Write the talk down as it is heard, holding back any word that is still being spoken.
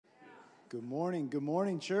Good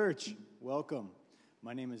morning, church. Welcome.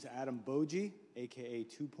 My name is Adam Boji, aka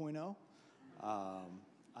 2.0.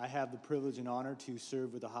 I have the privilege and honor to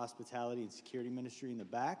serve with the hospitality and security ministry in the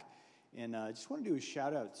back. And I just want to do a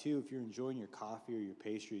shout out too, if you're enjoying your coffee or your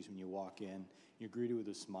pastries when you walk in, you're greeted with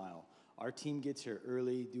a smile. Our team gets here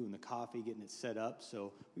early, doing the coffee, getting it set up.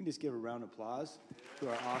 So we can just give a round of applause to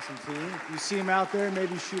our awesome team. If you see them out there,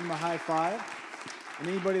 maybe shoot them a high five. And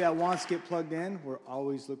anybody that wants to get plugged in, we're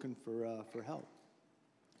always looking for help.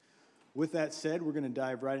 With that said, we're going to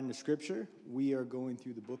dive right into Scripture. We are going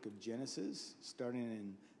through the book of Genesis, starting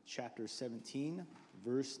in chapter 17,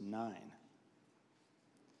 verse 9.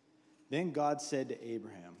 Then God said to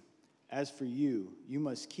Abraham, "As for you, you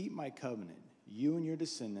must keep my covenant, you and your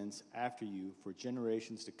descendants after you for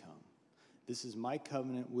generations to come. This is my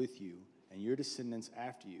covenant with you and your descendants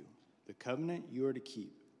after you, the covenant you are to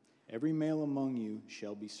keep. Every male among you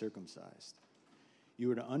shall be circumcised. You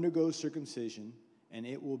are to undergo circumcision, and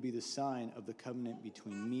it will be the sign of the covenant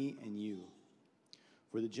between me and you.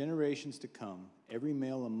 For the generations to come, every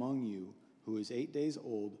male among you who is 8 days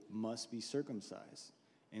old must be circumcised,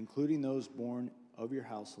 including those born of your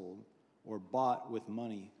household or bought with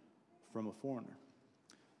money from a foreigner,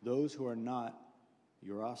 those who are not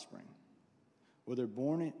your offspring. Whether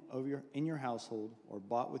born in your household or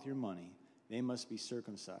bought with your money, they must be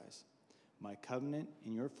circumcised. My covenant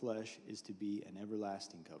in your flesh is to be an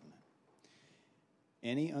everlasting covenant.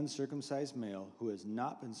 Any uncircumcised male who has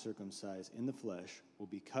not been circumcised in the flesh will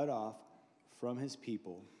be cut off from his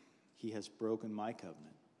people. He has broken my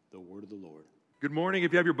covenant." The word of the Lord. Good morning.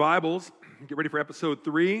 If you have your Bibles, get ready for episode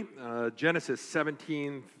 3, Genesis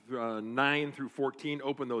 17, 9 through 14.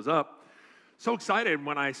 Open those up. So excited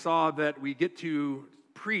when I saw that we get to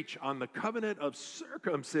preach on the covenant of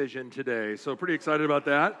circumcision today. So pretty excited about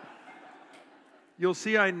that. You'll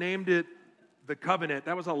see I named it the covenant.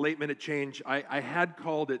 That was a late-minute change. I had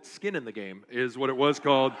called it Skin in the Game, is what it was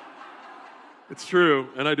called. It's true,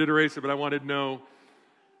 and I did erase it, but I didn't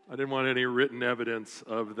want any written evidence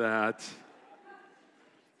of that.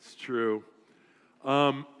 It's true.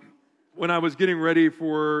 When I was getting ready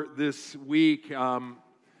for this week, I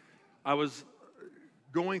was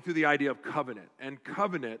going through the idea of covenant. And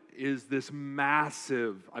covenant is this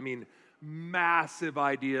massive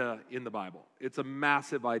idea in the Bible. It's a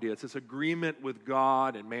massive idea. It's this agreement with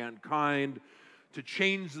God and mankind to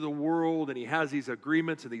change the world. And he has these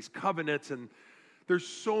agreements and these covenants. And there's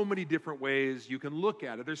so many different ways you can look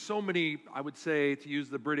at it. There's so many, I would say, to use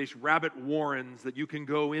the British, rabbit warrens that you can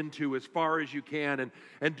go into as far as you can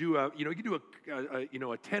and do a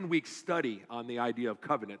 10-week study on the idea of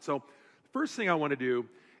covenant. So first thing I want to do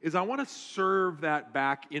is I want to serve that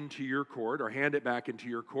back into your court, or hand it back into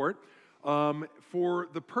your court, for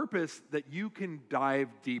the purpose that you can dive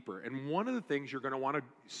deeper. And one of the things you're going to want to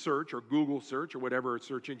search, or Google search, or whatever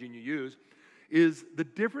search engine you use, is the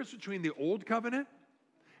difference between the Old Covenant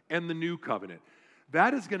and the New Covenant.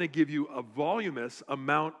 That is going to give you a voluminous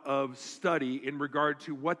amount of study in regard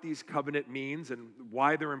to what these covenant means and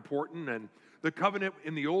why they're important, and the covenant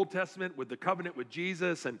in the Old Testament with the covenant with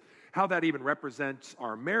Jesus, and how that even represents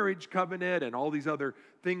our marriage covenant and all these other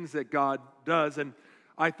things that God does. And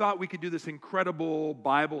I thought we could do this incredible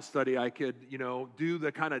Bible study. I could, do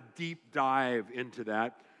the kind of deep dive into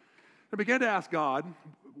that. I began to ask God,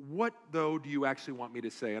 what, though, do you actually want me to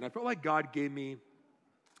say? And I felt like God gave me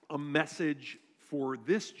a message for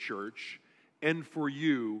this church and for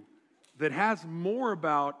you that has more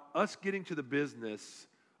about us getting to the business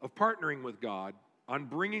of partnering with God on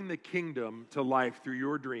bringing the kingdom to life through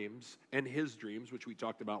your dreams and his dreams, which we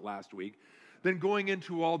talked about last week, than going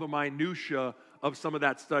into all the minutia of some of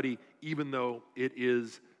that study, even though it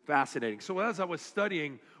is fascinating. So as I was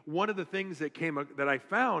studying, one of the things that I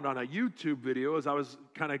found on a YouTube video as I was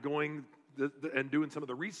kind of going and doing some of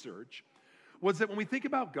the research was that when we think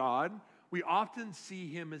about God, we often see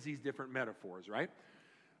him as these different metaphors, right?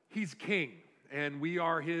 He's king, and we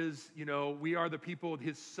are we are the people,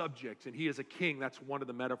 his subjects, and he is a king. That's one of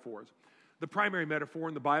the metaphors. The primary metaphor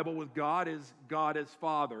in the Bible with God is God as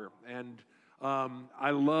Father, and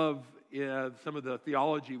I love some of the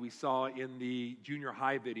theology we saw in the junior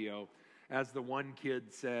high video, as the one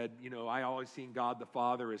kid said, I always seen God the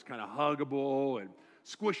Father as kind of huggable and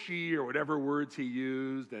squishy, or whatever words he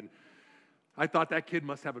used, and I thought that kid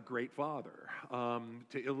must have a great father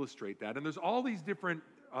to illustrate that. And there's all these different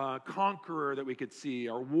conqueror that we could see,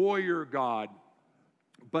 our warrior God,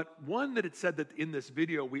 but one that it said that in this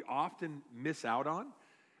video we often miss out on,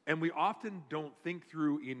 and we often don't think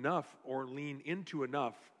through enough or lean into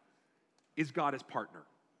enough, is God as partner.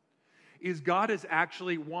 is God is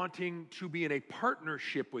actually wanting to be in a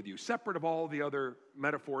partnership with you, separate of all the other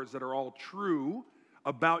metaphors that are all true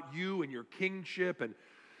about you and your kingship and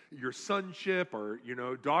your sonship or,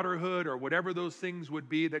 daughterhood or whatever those things would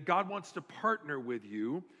be, that God wants to partner with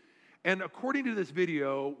you. And according to this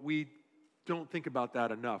video, we don't think about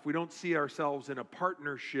that enough. We don't see ourselves in a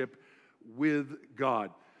partnership with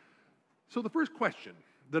God. So the first question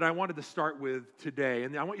that I wanted to start with today,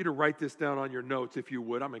 and I want you to write this down on your notes if you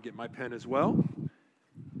would. I'm going to get my pen as well.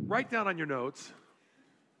 Write down on your notes,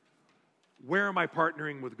 where am I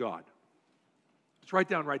partnering with God? Just write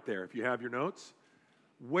down right there if you have your notes.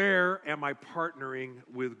 Where am I partnering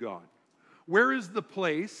with God? Where is the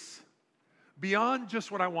place beyond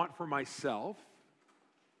just what I want for myself?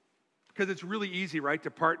 Because it's really easy, right,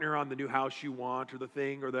 to partner on the new house you want or the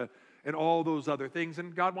thing and all those other things.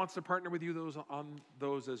 And God wants to partner with you on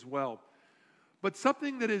those as well. But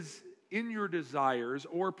something that is in your desires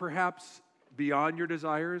or perhaps beyond your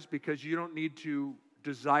desires, because you don't need to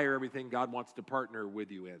desire everything God wants to partner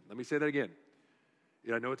with you in. Let me say that again.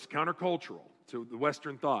 I know it's countercultural to the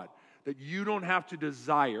Western thought, that you don't have to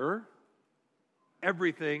desire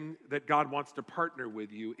everything that God wants to partner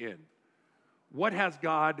with you in. What has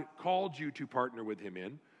God called you to partner with Him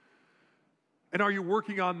in? And are you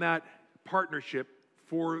working on that partnership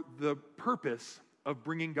for the purpose of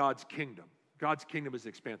bringing God's kingdom? God's kingdom is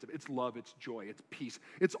expansive. It's love, it's joy, it's peace.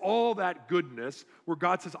 It's all that goodness where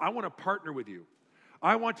God says, I want to partner with you.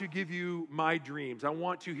 I want to give you my dreams. I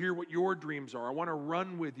want to hear what your dreams are. I want to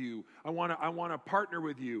run with you. I want to partner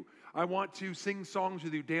with you. I want to sing songs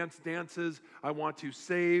with you, dance dances. I want to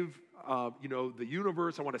save the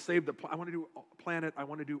universe. I want to save I want to do planet. I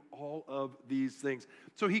want to do all of these things.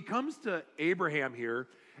 So he comes to Abraham here,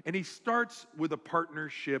 and he starts with a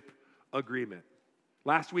partnership agreement.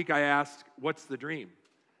 Last week I asked, what's the dream?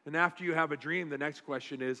 And after you have a dream, the next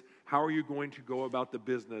question is, how are you going to go about the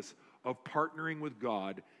business of partnering with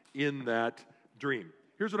God in that dream?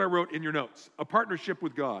 Here's what I wrote in your notes. A partnership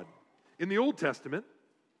with God. In the Old Testament,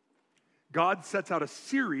 God sets out a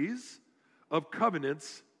series of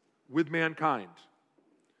covenants with mankind.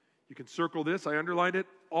 You can circle this. I underlined it.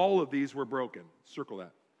 All of these were broken. Circle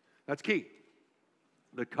that. That's key.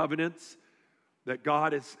 The covenants that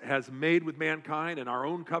God has made with mankind and our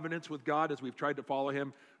own covenants with God as we've tried to follow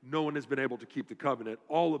Him, no one has been able to keep the covenant.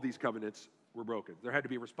 All of these covenants were broken. There had to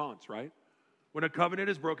be a response, right? When a covenant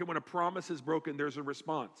is broken, when a promise is broken, there's a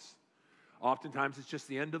response. Oftentimes, it's just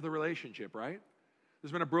the end of the relationship, right?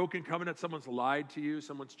 There's been a broken covenant. Someone's lied to you.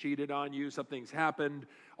 Someone's cheated on you. Something's happened.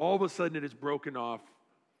 All of a sudden, it is broken off,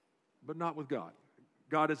 but not with God.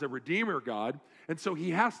 God is a redeemer God, and so He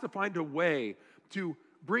has to find a way to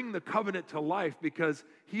bring the covenant to life because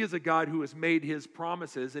He is a God who has made His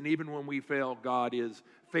promises, and even when we fail, God is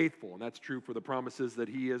faithful. And that's true for the promises that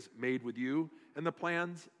He has made with you and the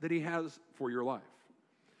plans that He has for your life.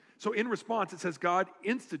 So in response, it says God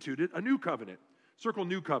instituted a new covenant. Circle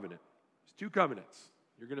new covenant. There's two covenants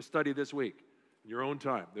you're going to study this week in your own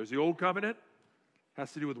time. There's the old covenant,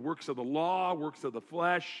 has to do with works of the law, works of the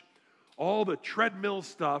flesh, all the treadmill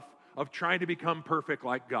stuff of trying to become perfect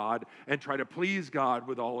like God and try to please God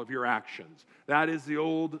with all of your actions. That is the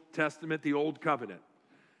Old Testament, the Old Covenant.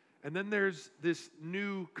 And then there's this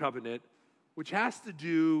new covenant, which has to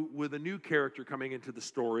do with a new character coming into the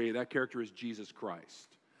story. That character is Jesus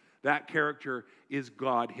Christ. That character is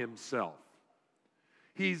God Himself.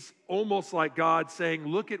 He's almost like God saying,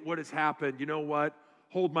 look at what has happened. You know what?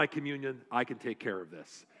 Hold my communion. I can take care of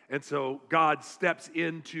this. And so God steps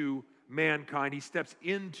into mankind. He steps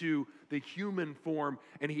into the human form,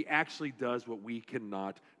 and He actually does what we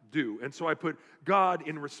cannot do. And so I put God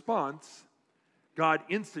in response. God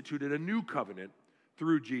instituted a new covenant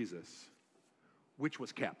through Jesus, which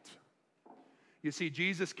was kept. You see,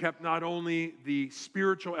 Jesus kept not only the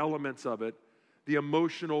spiritual elements of it, the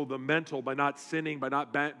emotional, the mental, by not sinning, by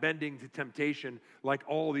not bending to temptation like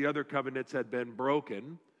all the other covenants had been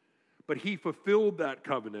broken, but He fulfilled that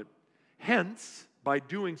covenant, hence, by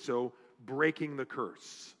doing so, breaking the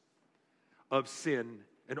curse of sin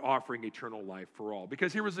and offering eternal life for all.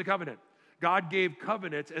 Because here was the covenant. God gave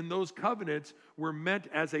covenants, and those covenants were meant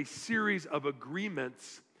as a series of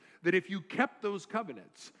agreements that if you kept those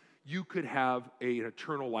covenants, you could have an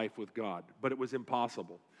eternal life with God, but it was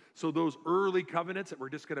impossible. So those early covenants that we're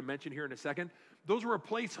just going to mention here in a second, those were a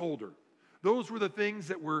placeholder. Those were the things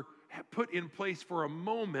that were put in place for a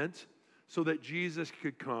moment so that Jesus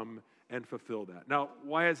could come and fulfill that. Now,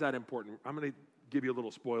 why is that important? I'm going to give you a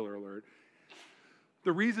little spoiler alert.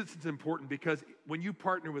 The reason it's important because when you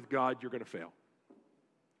partner with God, you're going to fail.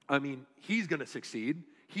 I mean, He's going to succeed.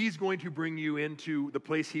 He's going to bring you into the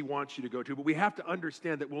place he wants you to go to. But we have to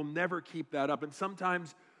understand that we'll never keep that up. And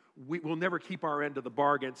sometimes we will never keep our end of the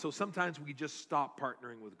bargain. So sometimes we just stop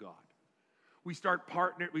partnering with God. We stop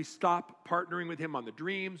partnering with him on the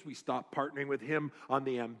dreams. We stop partnering with him on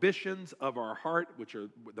the ambitions of our heart, which are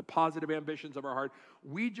the positive ambitions of our heart.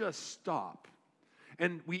 We just stop.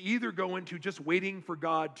 And we either go into just waiting for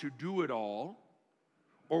God to do it all,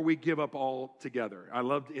 or we give up all together. I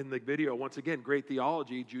loved in the video, once again, great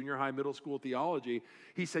theology, junior high, middle school theology.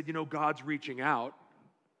 He said, God's reaching out,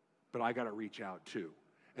 but I got to reach out too.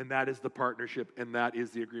 And that is the partnership, and that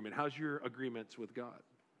is the agreement. How's your agreements with God?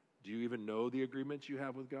 Do you even know the agreements you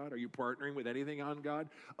have with God? Are you partnering with anything on God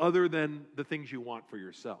other than the things you want for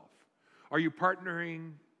yourself? Are you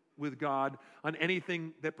partnering with God on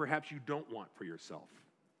anything that perhaps you don't want for yourself?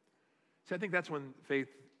 See, I think that's when faith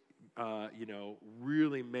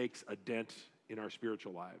really makes a dent in our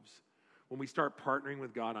spiritual lives. When we start partnering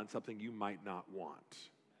with God on something you might not want.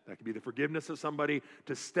 That could be the forgiveness of somebody,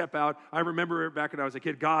 to step out. I remember back when I was a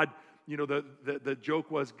kid, God, the joke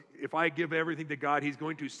was, if I give everything to God, he's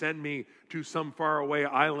going to send me to some faraway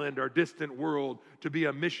island or distant world to be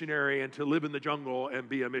a missionary and to live in the jungle and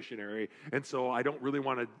be a missionary. And so I don't really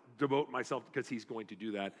want to devote myself because he's going to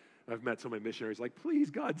do that. I've met so many missionaries like, please,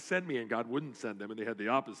 God, send me. And God wouldn't send them, and they had the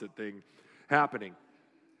opposite thing happening.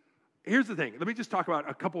 Here's the thing. Let me just talk about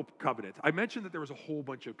a couple covenants. I mentioned that there was a whole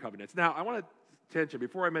bunch of covenants. Now, I want to attention,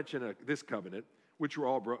 before I mention this covenant, which were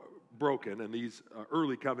all broken, and these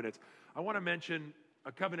early covenants, I want to mention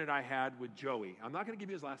a covenant I had with Joey. I'm not going to give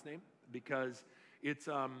you his last name because it's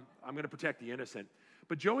I'm going to protect the innocent.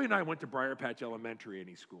 But Joey and I went to Briar Patch Elementary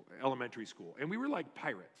School, and we were like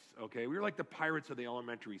pirates, okay? We were like the pirates of the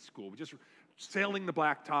elementary school. We just sailing the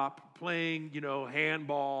blacktop, playing,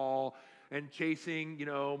 handball, and chasing,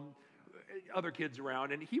 other kids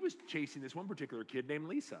around. And he was chasing this one particular kid named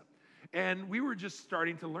Lisa. And we were just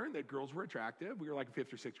starting to learn that girls were attractive. We were like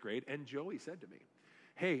 5th or 6th grade, and Joey said to me,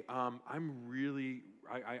 hey, I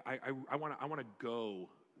want to go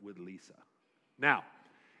with Lisa. Now,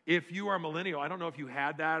 if you are a millennial, I don't know if you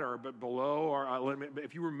had that or below, or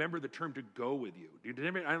if you remember the term "to go with you." I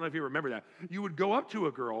don't know if you remember that. You would go up to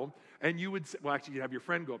a girl, and you would actually you'd have your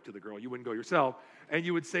friend go up to the girl. You wouldn't go yourself, and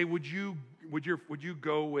you would say, "Would you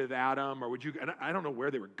go with Adam, or would you?" And I don't know where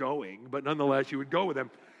they were going, but nonetheless, you would go with them.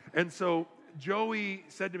 And so Joey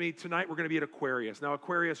said to me, "Tonight we're going to be at Aquarius." Now,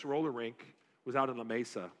 Aquarius roller rink was out in La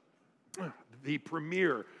Mesa, the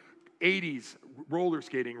premier 80s roller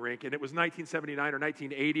skating rink, and it was 1979 or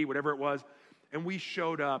 1980, whatever it was, and we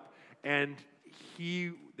showed up, and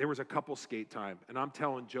there was a couple skate time, and I'm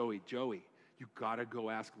telling Joey, you gotta go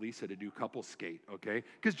ask Lisa to do couple skate, okay?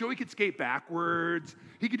 Because Joey could skate backwards,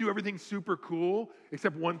 he could do everything super cool,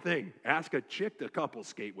 except one thing, ask a chick to couple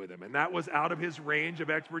skate with him, and that was out of his range of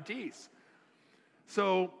expertise.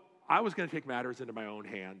 So I was gonna take matters into my own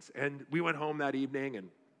hands, and we went home that evening, and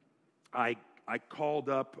I called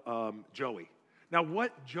up Joey. Now,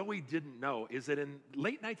 what Joey didn't know is that in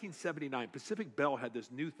late 1979, Pacific Bell had this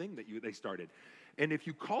new thing that they started. And if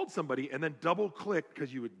you called somebody and then double-clicked,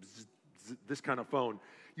 because you would this kind of phone,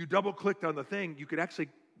 you double-clicked on the thing, you could actually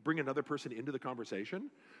bring another person into the conversation.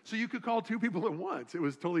 So you could call 2 people at once. It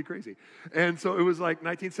was totally crazy. And so it was like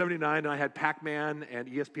 1979, and I had Pac-Man, and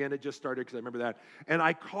ESPN had just started, because I remember that. And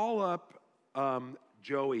I call up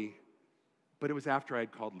Joey, but it was after I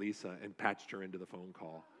had called Lisa and patched her into the phone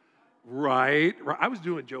call. Right? I was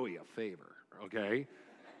doing Joey a favor, okay?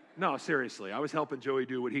 No, seriously. I was helping Joey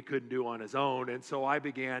do what he couldn't do on his own. And so I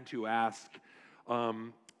began to ask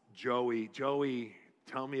Joey,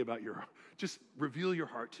 tell me about just reveal your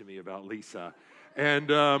heart to me about Lisa. And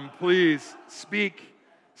please speak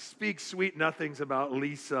sweet nothings about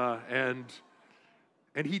Lisa. And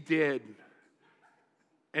he did.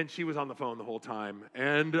 And she was on the phone the whole time.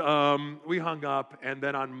 And we hung up, and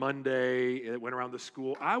then on Monday, it went around the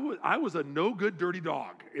school. I was a no-good dirty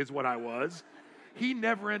dog, is what I was. He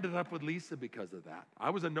never ended up with Lisa because of that.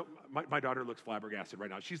 My daughter looks flabbergasted right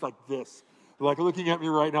now. She's like this, like looking at me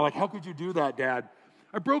right now, like, how could you do that, Dad?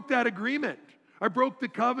 I broke that agreement. I broke the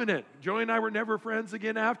covenant. Joey and I were never friends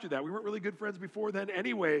again after that. We weren't really good friends before then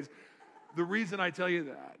anyways. The reason I tell you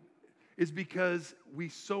that is because we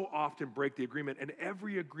so often break the agreement, and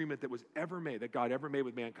every agreement that was ever made, that God ever made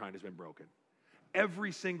with mankind, has been broken.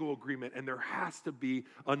 Every single agreement, and there has to be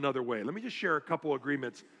another way. Let me just share a couple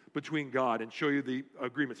agreements between God and show you the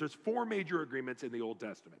agreements. There's 4 major agreements in the Old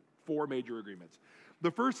Testament, 4 major agreements.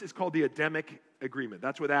 The first is called the Adamic agreement.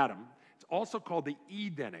 That's with Adam. It's also called the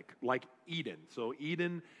Edenic, like Eden. So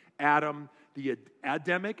Eden, Adam, the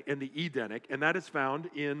Adamic and the Edenic, and that is found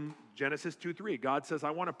in Genesis 2:3. God says,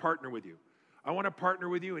 I want to partner with you. I want to partner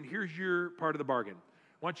with you, and here's your part of the bargain.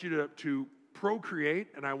 I want you to procreate,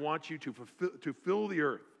 and I want you to fill the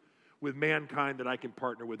earth with mankind that I can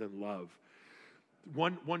partner with and love.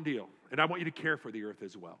 One deal, and I want you to care for the earth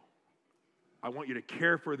as well. I want you to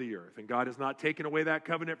care for the earth, and God has not taken away that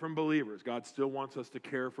covenant from believers. God still wants us to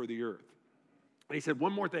care for the earth. And he said,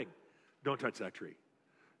 one more thing, don't touch that tree.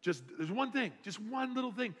 There's one thing, just one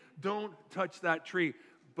little thing, don't touch that tree.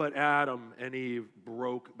 But Adam and Eve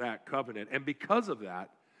broke that covenant, and because of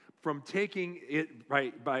that, from taking it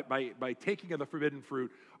by taking of the forbidden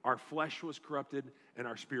fruit, our flesh was corrupted and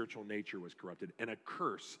our spiritual nature was corrupted. And a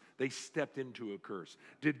curse, they stepped into a curse.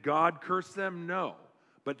 Did God curse them? No.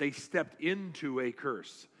 But they stepped into a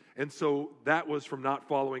curse. And so that was from not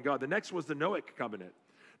following God. The next was the Noahic covenant.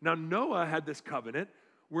 Now Noah had this covenant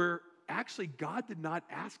where actually God did not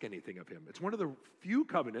ask anything of him. It's one of the few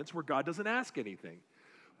covenants where God doesn't ask anything.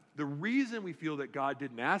 The reason we feel that God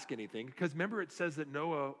didn't ask anything, because remember it says that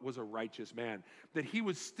Noah was a righteous man, that he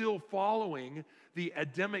was still following the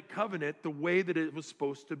Adamic covenant the way that it was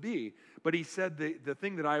supposed to be. But he said, the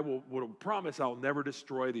thing that I will promise, I'll never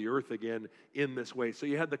destroy the earth again in this way. So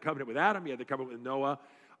you had the covenant with Adam, you had the covenant with Noah,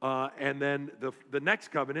 and then the next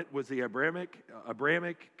covenant was the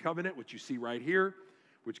Abrahamic covenant, which you see right here,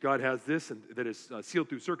 which God has this, and that is sealed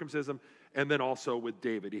through circumcision, and then also with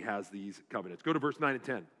David, he has these covenants. Go to verse 9 and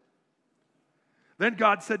 10. Then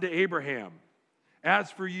God said to Abraham,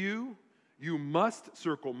 as for you, you must,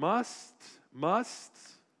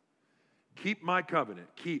 keep my covenant.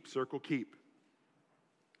 Keep, keep.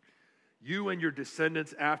 You and your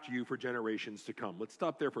descendants after you for generations to come. Let's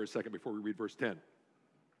stop there for a second before we read verse 10.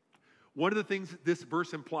 One of the things this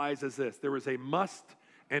verse implies is this. There is a must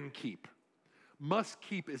and keep. Must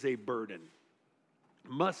keep is a burden.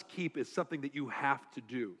 Must keep is something that you have to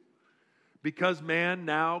do. Because man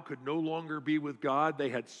now could no longer be with God, they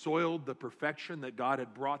had soiled the perfection that God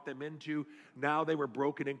had brought them into. Now they were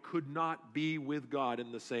broken and could not be with God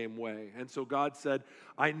in the same way. And so God said,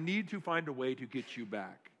 I need to find a way to get you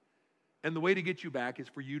back. And the way to get you back is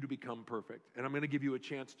for you to become perfect. And I'm going to give you a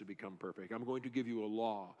chance to become perfect. I'm going to give you a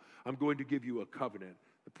law. I'm going to give you a covenant.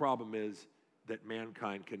 The problem is that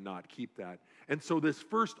mankind cannot keep that. And so this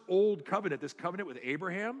first old covenant, this covenant with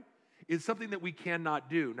Abraham, is something that we cannot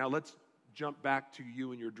do. Now let's jump back to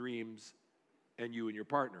you and your dreams and you and your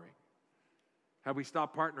partnering. Have we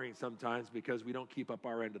stopped partnering sometimes because we don't keep up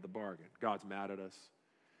our end of the bargain? God's mad at us.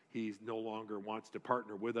 He no longer wants to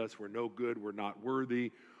partner with us. We're no good. We're not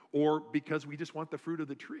worthy. Or because we just want the fruit of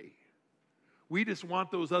the tree. We just want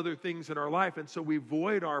those other things in our life. And so we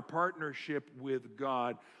void our partnership with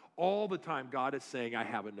God. All the time, God is saying, I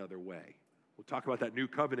have another way. We'll talk about that new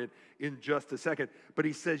covenant in just a second. But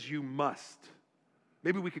he says you must.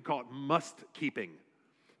 Maybe we could call it must-keeping.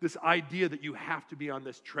 This idea that you have to be on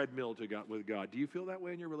this treadmill with God. Do you feel that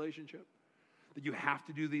way in your relationship? That you have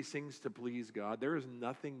to do these things to please God? There is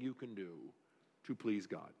nothing you can do to please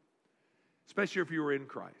God. Especially if you are in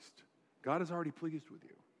Christ. God is already pleased with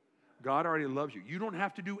you. God already loves you. You don't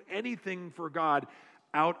have to do anything for God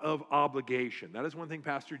out of obligation. That is one thing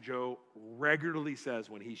Pastor Joe regularly says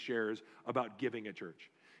when he shares about giving at church.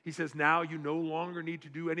 He says, now you no longer need to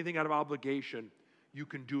do anything out of obligation. You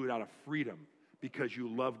can do it out of freedom because you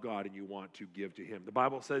love God and you want to give to him. The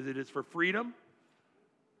Bible says it is for freedom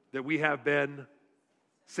that we have been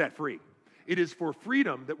set free. It is for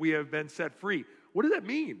freedom that we have been set free. What does that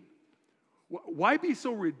mean? Why be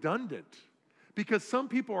so redundant? Because some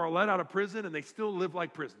people are let out of prison and they still live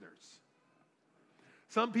like prisoners.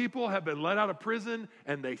 Some people have been let out of prison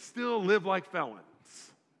and they still live like felons.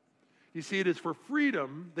 You see, it is for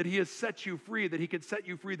freedom that he has set you free, that he could set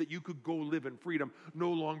you free, that you could go live in freedom,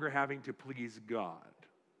 no longer having to please God.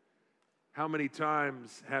 How many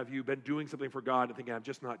times have you been doing something for God and thinking, I'm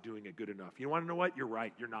just not doing it good enough? You want to know what? You're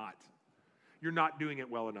right, you're not. You're not doing it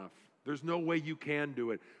well enough. There's no way you can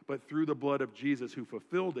do it. But through the blood of Jesus who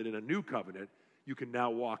fulfilled it in a new covenant, you can now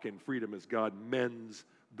walk in freedom as God mends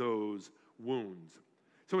those wounds.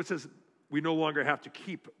 So it says we no longer have to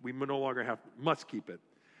keep, we no longer must keep it.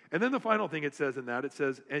 And then the final thing it says in that, it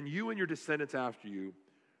says, and you and your descendants after you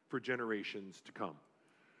for generations to come.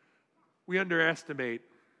 We underestimate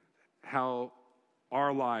how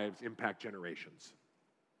our lives impact generations.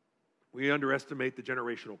 We underestimate the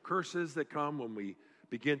generational curses that come when we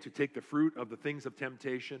begin to take the fruit of the things of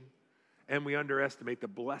temptation, and we underestimate the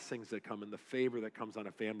blessings that come and the favor that comes on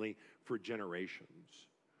a family for generations.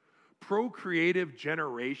 Procreative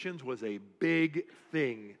generations was a big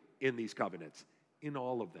thing in these covenants, in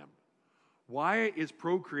all of them. Why is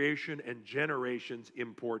procreation and generations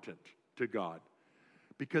important to God?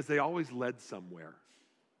 Because they always led somewhere.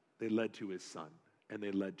 They led to his son. and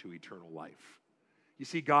they led to eternal life. You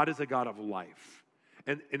see, God is a God of life.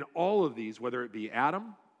 And in all of these, whether it be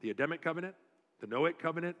Adam, the Adamic covenant, the Noahic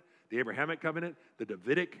covenant, the Abrahamic covenant, the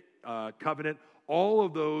Davidic covenant, all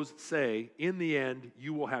of those say, in the end,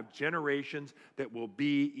 you will have generations that will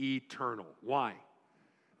be eternal. Why?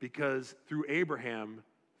 Because through Abraham,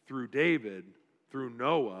 through David, through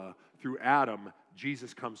Noah, through Adam,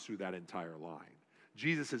 Jesus comes through that entire line.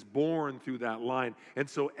 Jesus is born through that line. And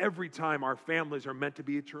so every time our families are meant to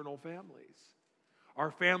be eternal families. Our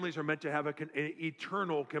families are meant to have an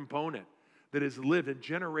eternal component that is lived, and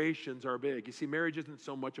generations are big. You see, marriage isn't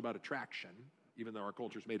so much about attraction, even though our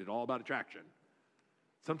culture's made it all about attraction.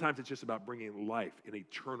 Sometimes it's just about bringing life, an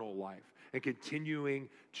eternal life, and continuing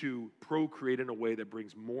to procreate in a way that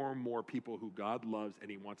brings more and more people who God loves and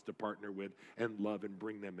he wants to partner with and love and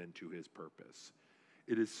bring them into his purpose.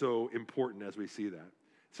 It is so important as we see that.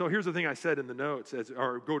 So here's the thing I said in the notes,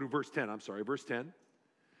 or go to verse 10, verse 10.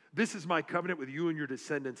 This is my covenant with you and your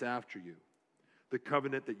descendants after you, the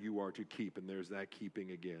covenant that you are to keep. And there's that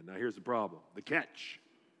keeping again. Now here's the problem, the catch.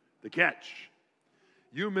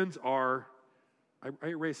 Humans are, I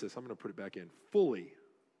erased this, I'm going to put it back in, fully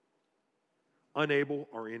unable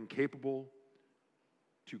or incapable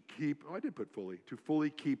to keep, to fully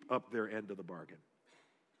keep up their end of the bargain.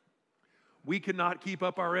 We cannot keep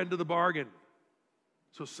up our end of the bargain,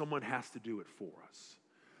 so someone has to do it for us.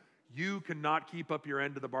 You cannot keep up your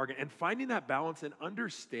end of the bargain. And finding that balance and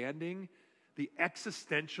understanding the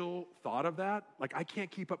existential thought of that, like I can't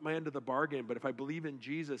keep up my end of the bargain, but if I believe in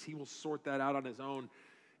Jesus, he will sort that out on his own.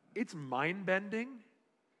 It's mind-bending,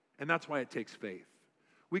 and that's why it takes faith.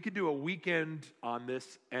 We could do a weekend on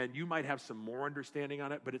this, and you might have some more understanding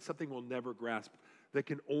on it, but it's something we'll never grasp that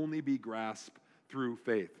can only be grasped through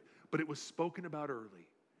faith. But it was spoken about early.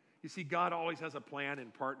 You see, God always has a plan in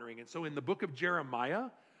partnering. And so in the book of Jeremiah,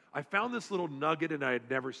 I found this little nugget, and I had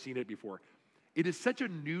never seen it before. It is such a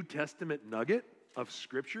New Testament nugget of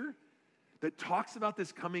Scripture that talks about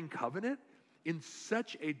this coming covenant in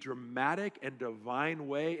such a dramatic and divine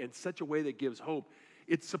way, in such a way that gives hope.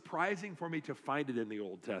 It's surprising for me to find it in the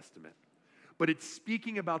Old Testament. But it's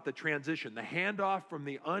speaking about the transition, the handoff from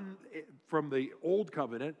the old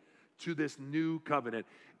covenant to this new covenant.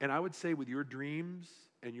 And I would say with your dreams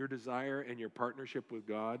and your desire and your partnership with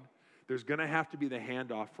God, there's going to have to be the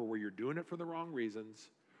handoff for where you're doing it for the wrong reasons,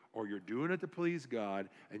 or you're doing it to please God,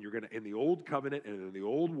 and you're going to, in the old covenant and in the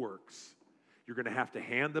old works, you're going to have to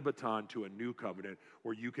hand the baton to a new covenant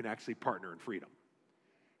where you can actually partner in freedom.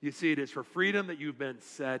 You see, it is for freedom that you've been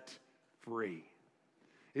set free.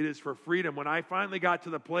 It is for freedom. When I finally got to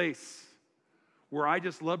the place where I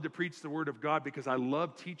just love to preach the Word of God because I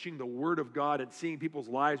love teaching the Word of God and seeing people's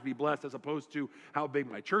lives be blessed, as opposed to how big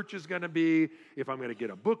my church is going to be, if I'm going to get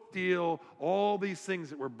a book deal, all these things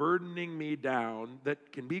that were burdening me down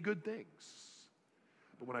that can be good things.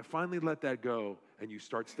 But when I finally let that go and you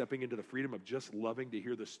start stepping into the freedom of just loving to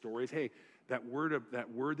hear the stories, hey, that word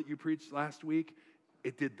that you preached last week,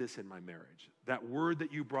 it did this in my marriage. That word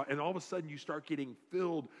that you brought, and all of a sudden you start getting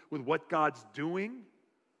filled with what God's doing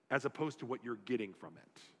as opposed to what you're getting from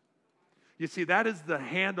it. You see, that is the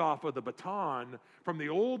handoff of the baton from the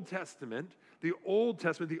Old Testament, the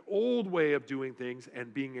old way of doing things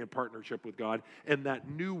and being in partnership with God, and that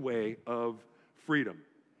new way of freedom.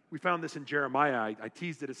 We found this in Jeremiah. I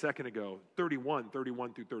teased it a second ago, 31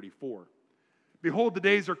 through 34. Behold, the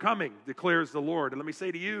days are coming, declares the Lord. And let me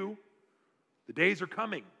say to you, the days are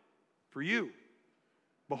coming for you.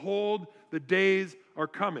 Behold, the days are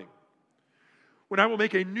coming when I will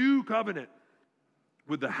make a new covenant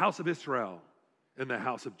with the house of Israel and the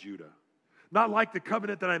house of Judah. Not like the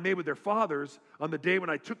covenant that I made with their fathers on the day when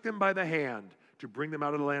I took them by the hand to bring them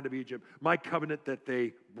out of the land of Egypt, my covenant that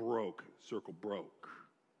they broke, circle broke.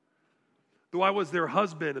 Though I was their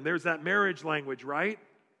husband, and there's that marriage language, right?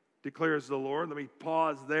 Declares the Lord. Let me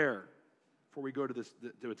pause there before we go to this,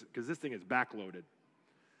 because this thing is backloaded.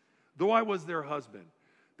 Though I was their husband,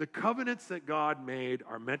 the covenants that God made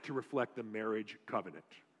are meant to reflect the marriage covenant.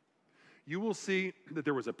 You will see that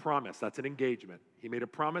there was a promise. That's an engagement. He made a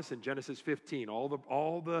promise in Genesis 15.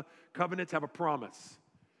 All the covenants have a promise.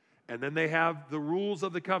 And then they have the rules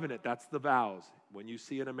of the covenant. That's the vows. When you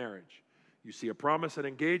see in a marriage, you see a promise and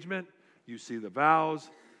engagement, you see the vows,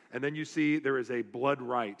 and then you see there is a blood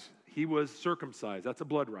rite. He was circumcised. That's a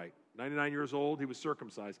blood rite. 99 years old, he was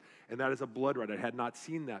circumcised. And that is a blood rite. I had not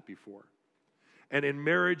seen that before. And in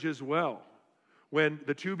marriage as well, when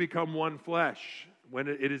the two become one flesh, when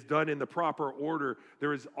it is done in the proper order,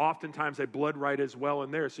 there is oftentimes a blood rite as well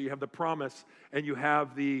in there. So you have the promise and you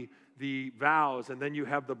have the vows, and then you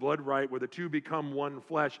have the blood rite where the two become one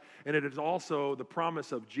flesh. And it is also the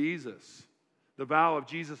promise of Jesus, The vow of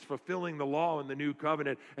Jesus fulfilling the law in the new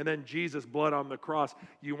covenant, and then Jesus' blood on the cross.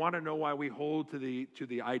 You want to know why we hold to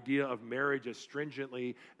the idea of marriage as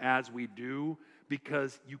stringently as we do?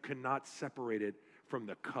 Because you cannot separate it from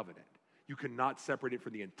the covenant. You cannot separate it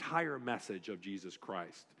from the entire message of Jesus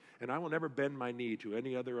Christ. And I will never bend my knee to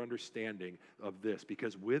any other understanding of this,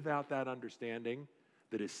 because without that understanding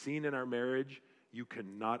that is seen in our marriage, you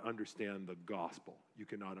cannot understand the gospel. You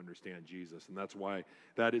cannot understand Jesus. And that's why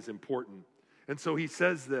that is important. And so he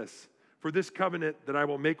says this, "For this covenant that I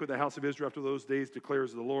will make with the house of Israel after those days,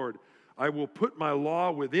 declares the Lord, I will put my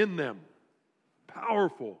law within them."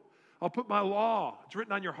 Powerful. I'll put my law. It's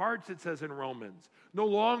written on your hearts, it says in Romans. No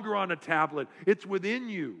longer on a tablet. It's within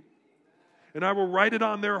you. And I will write it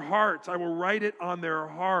on their hearts. I will write it on their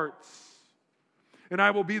hearts. And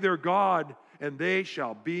I will be their God, and they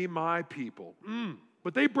shall be my people.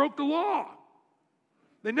 But they broke the law.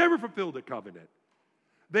 They never fulfilled the covenant.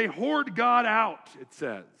 They whored God out, it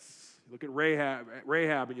says. You look at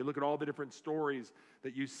Rahab, and you look at all the different stories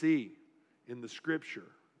that you see in the Scripture,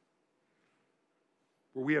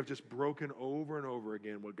 where we have just broken over and over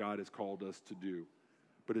again what God has called us to do.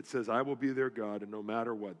 But it says, I will be their God, and no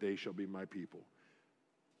matter what, they shall be my people.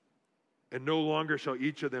 And no longer shall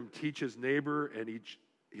each of them teach his neighbor and each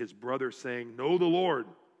his brother, saying, Know the Lord,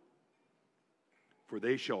 for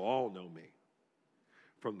they shall all know me.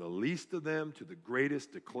 From the least of them to the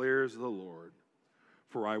greatest declares the Lord,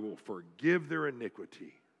 for I will forgive their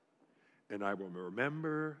iniquity, and I will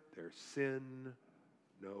remember their sin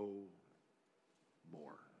no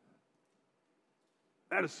more.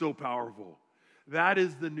 That is so powerful. That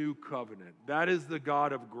is the new covenant. That is the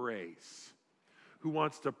God of grace who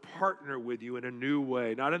wants to partner with you in a new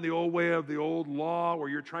way, not in the old way of the old law where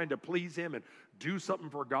you're trying to please him and do something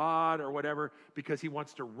for God or whatever, because he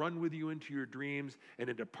wants to run with you into your dreams and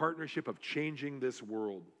into partnership of changing this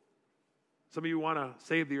world. Some of you want to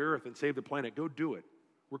save the earth and save the planet. Go do it.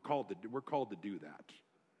 We're called to do that.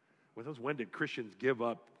 When did Christians give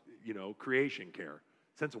up, creation care?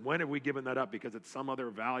 Since when have we given that up because it's some other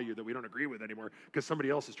value that we don't agree with anymore because somebody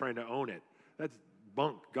else is trying to own it? That's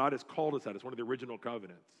bunk. God has called us that. It's one of the original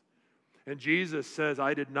covenants. And Jesus says,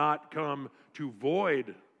 I did not come to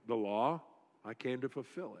void the law. I came to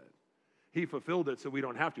fulfill it. He fulfilled it so we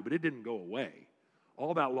don't have to, but it didn't go away.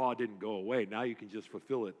 All that law didn't go away. Now you can just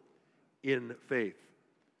fulfill it in faith.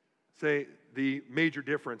 Say, the major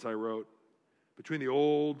difference I wrote between the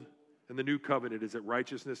old and the new covenant is that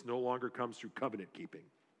righteousness no longer comes through covenant keeping,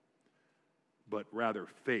 but rather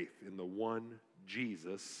faith in the one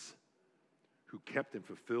Jesus who kept and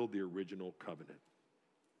fulfilled the original covenant.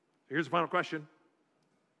 Here's the final question.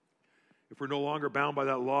 If we're no longer bound by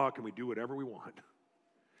that law, can we do whatever we want?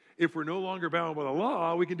 If we're no longer bound by the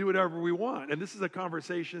law, we can do whatever we want. And this is a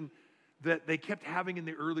conversation that they kept having in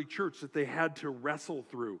the early church that they had to wrestle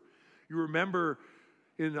through. You remember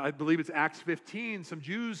in, I believe it's Acts 15, some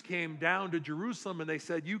Jews came down to Jerusalem and they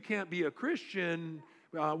said, you can't be a Christian.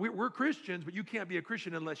 We're Christians, but you can't be a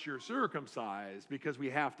Christian unless you're circumcised because we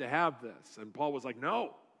have to have this. And Paul was like,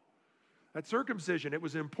 no, that circumcision, it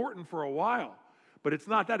was important for a while, but it's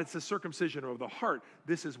not that. It's the circumcision of the heart.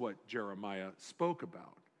 This is what Jeremiah spoke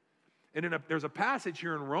about. And there's a passage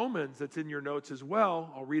here in Romans that's in your notes as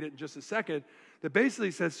well. I'll read it in just a second. That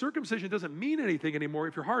basically says circumcision doesn't mean anything anymore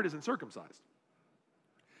if your heart isn't circumcised.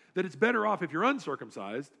 That it's better off if you're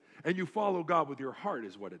uncircumcised and you follow God with your heart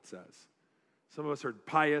is what it says. Some of us are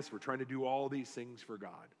pious. We're trying to do all these things for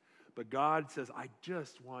God. But God says, I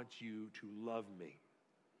just want you to love me.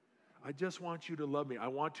 I just want you to love me. I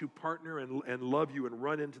want to partner and love you and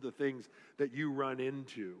run into the things that you run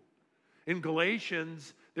into. In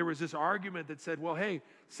Galatians, there was this argument that said, well, hey,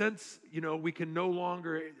 since, we can no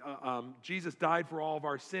longer, Jesus died for all of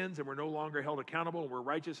our sins and we're no longer held accountable and we're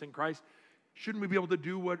righteous in Christ, shouldn't we be able to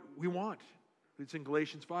do what we want? It's in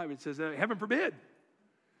Galatians 5. It says, heaven forbid.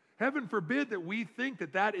 Heaven forbid that we think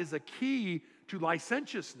that that is a key to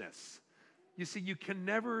licentiousness. You see, you can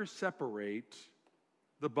never separate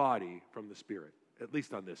the body from the spirit, at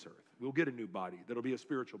least on this earth. We'll get a new body that'll be a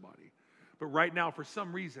spiritual body. But right now, for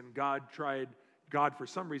some reason, God for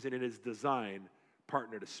some reason in his design,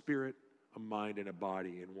 partnered a spirit, a mind, and a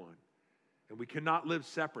body in one. And we cannot live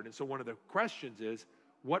separate. And so one of the questions is,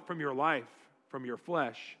 what from your life, from your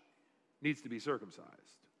flesh, needs to be circumcised?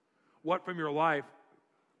 What from your life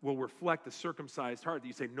will reflect the circumcised heart that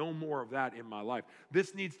you say, no more of that in my life?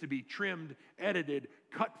 This needs to be trimmed, edited,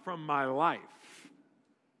 cut from my life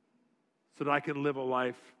so that I can live a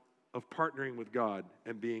life of partnering with God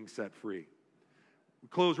and being set free. We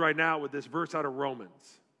close right now with this verse out of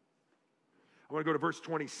Romans. I want to go to verse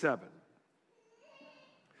 27.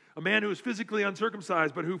 A man who is physically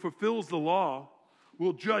uncircumcised but who fulfills the law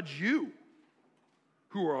will judge you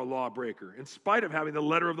who are a lawbreaker in spite of having the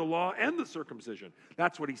letter of the law and the circumcision.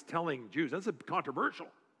 That's what he's telling Jews. That's controversial.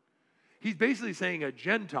 He's basically saying a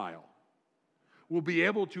Gentile will be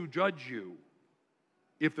able to judge you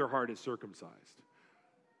if their heart is circumcised.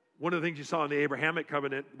 One of the things you saw in the Abrahamic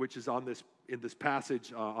covenant, which is in this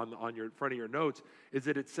passage on your front of your notes, is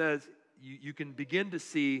that it says you can begin to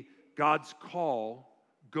see God's call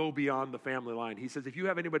go beyond the family line. He says if you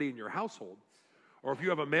have anybody in your household, or if you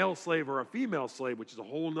have a male slave or a female slave, which is a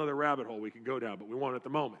whole other rabbit hole we can go down, but we won't at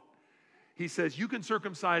the moment. He says you can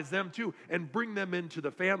circumcise them too and bring them into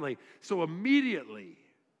the family. So immediately,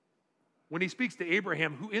 when he speaks to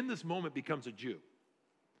Abraham, who in this moment becomes a Jew,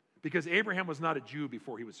 because Abraham was not a Jew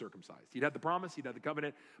before he was circumcised. He'd had the promise, he'd had the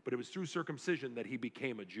covenant, but it was through circumcision that he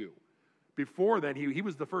became a Jew. Before then, he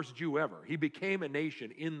was the first Jew ever. He became a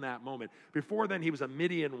nation in that moment. Before then, he was a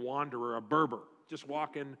Midian wanderer, a Berber, just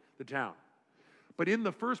walking the town. But in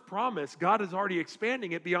the first promise, God is already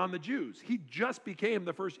expanding it beyond the Jews. He just became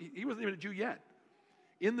the first, he wasn't even a Jew yet.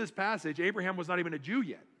 In this passage, Abraham was not even a Jew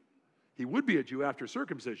yet. He would be a Jew after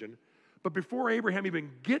circumcision, but before Abraham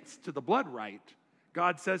even gets to the blood rite,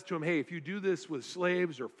 God says to him, hey, if you do this with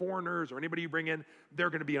slaves or foreigners or anybody you bring in, they're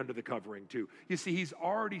going to be under the covering too. You see, he's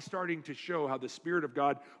already starting to show how the Spirit of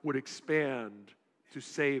God would expand to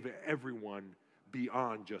save everyone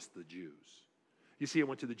beyond just the Jews. You see, it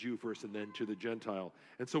went to the Jew first and then to the Gentile.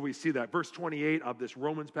 And so we see that. Verse 28 of this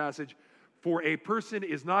Romans passage, for a person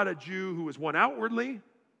is not a Jew who is one outwardly,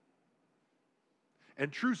 and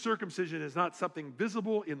true circumcision is not something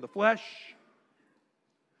visible in the flesh.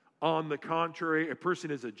 On the contrary, a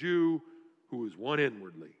person is a Jew who is one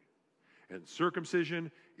inwardly, and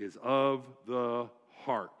circumcision is of the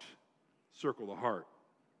heart. Circle the heart.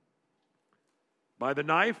 By the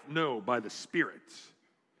knife? No, by the Spirit.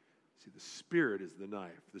 See, the Spirit is the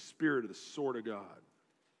knife, the Spirit of the sword of God.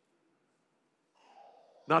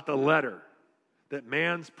 Not the letter, that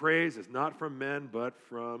man's praise is not from men, but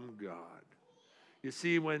from God. You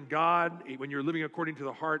see, when you're living according to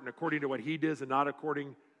the heart and according to what he does and not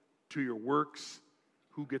according to your works,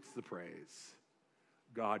 who gets the praise?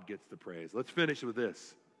 God gets the praise. Let's finish with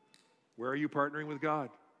this. Where are you partnering with God?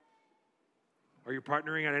 Are you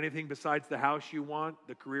partnering on anything besides the house you want,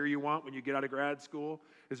 the career you want when you get out of grad school?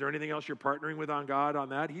 Is there anything else you're partnering with on God on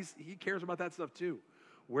that? He cares about that stuff too.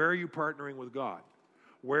 Where are you partnering with God?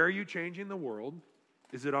 Where are you changing the world?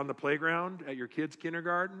 Is it on the playground at your kids'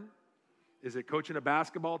 kindergarten? Is it coaching a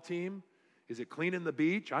basketball team? Is it cleaning the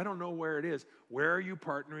beach? I don't know where it is. Where are you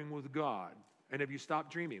partnering with God? And have you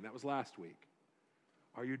stopped dreaming? That was last week.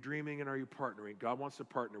 Are you dreaming and are you partnering? God wants to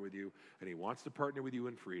partner with you, and he wants to partner with you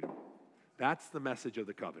in freedom. That's the message of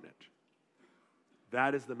the covenant.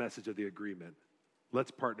 That is the message of the agreement.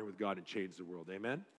 Let's partner with God and change the world. Amen?